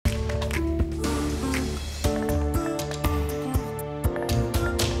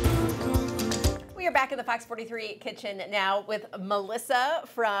are back in the Fox 43 kitchen now with Melissa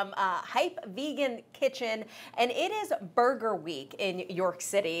from Hype Vegan Kitchen, and it is Burger Week in York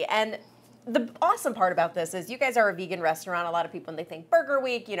City. And the awesome part about this is you guys are a vegan restaurant. A lot of people, when they think Burger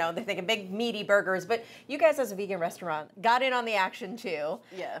Week, you know, they think of big meaty burgers, but you guys as a vegan restaurant got in on the action too.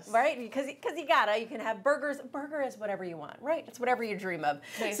 Yes. Right? Because you can have burgers. Burger is whatever you want, right? It's whatever you dream of.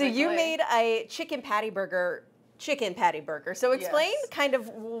 Basically. So you made a chicken patty burger. So explain kind of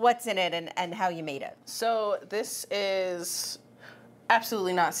what's in it and how you made it. So this is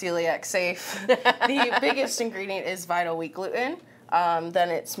absolutely not celiac safe. The biggest ingredient is Vital Wheat gluten. Then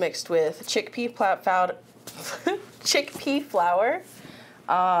it's mixed with chickpea flour,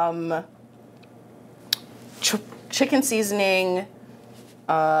 chicken seasoning,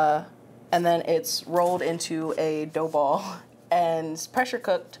 and then it's rolled into a dough ball and pressure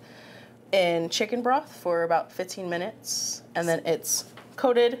cooked in chicken broth for about 15 minutes, and then it's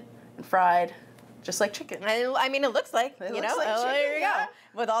coated and fried just like chicken. I mean, it looks like, It you looks know, like chicken, there you yeah.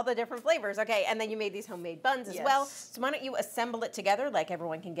 go, with all the different flavors. Okay, and then you made these homemade buns as well. Yes. So why don't you assemble it together like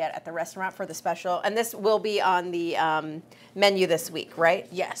everyone can get at the restaurant for the special? And this will be on the menu this week, right?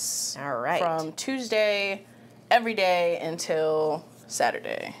 Yes. All right. From Tuesday, every day until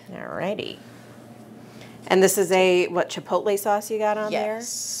Saturday. All righty. And this is a, what, chipotle sauce you got on there?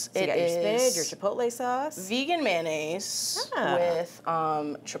 Yes. So you got your spinach, your chipotle sauce. Vegan mayonnaise with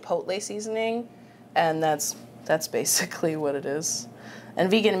chipotle seasoning, and that's basically what it is.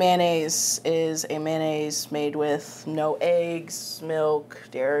 And vegan mayonnaise is a mayonnaise made with no eggs, milk,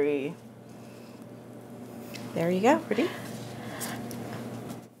 dairy. There you go. Pretty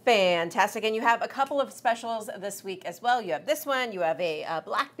fantastic. And you have a couple of specials this week as well. You have this one. You have a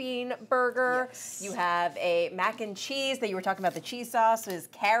black bean burger. Yes. You have a mac and cheese that you were talking about. The cheese sauce is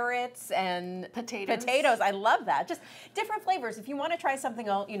carrots and potatoes. I love that. Just different flavors. If you want to try something,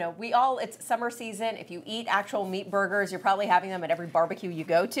 you know, it's summer season. If you eat actual meat burgers, you're probably having them at every barbecue you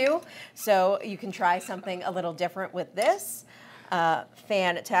go to. So you can try something a little different with this.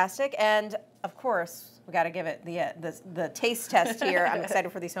 Fantastic. And of course, we got to give it the taste test here. I'm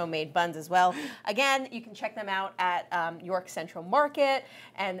excited for these homemade buns as well. Again, you can check them out at York Central Market,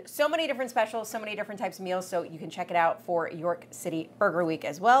 and so many different specials, so many different types of meals, so you can check it out for York City Burger Week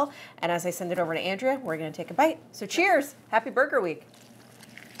as well. And as I send it over to Andrea, we're going to take a bite. So cheers. Happy Burger Week.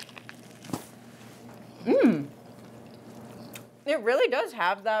 Mmm. It really does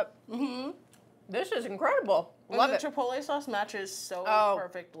have that. Mm-hmm. This is incredible. Love it. The chipotle sauce matches so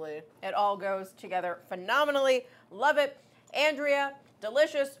perfectly. It all goes together phenomenally. Love it. Andrea,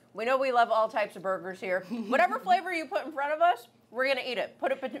 delicious. We know we love all types of burgers here. Whatever flavor you put in front of us, we're going to eat it.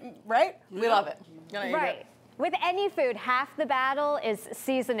 Put it, right? We love it. Right. With any food, half the battle is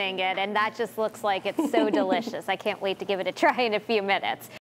seasoning it, and that just looks like it's so delicious. I can't wait to give it a try in a few minutes.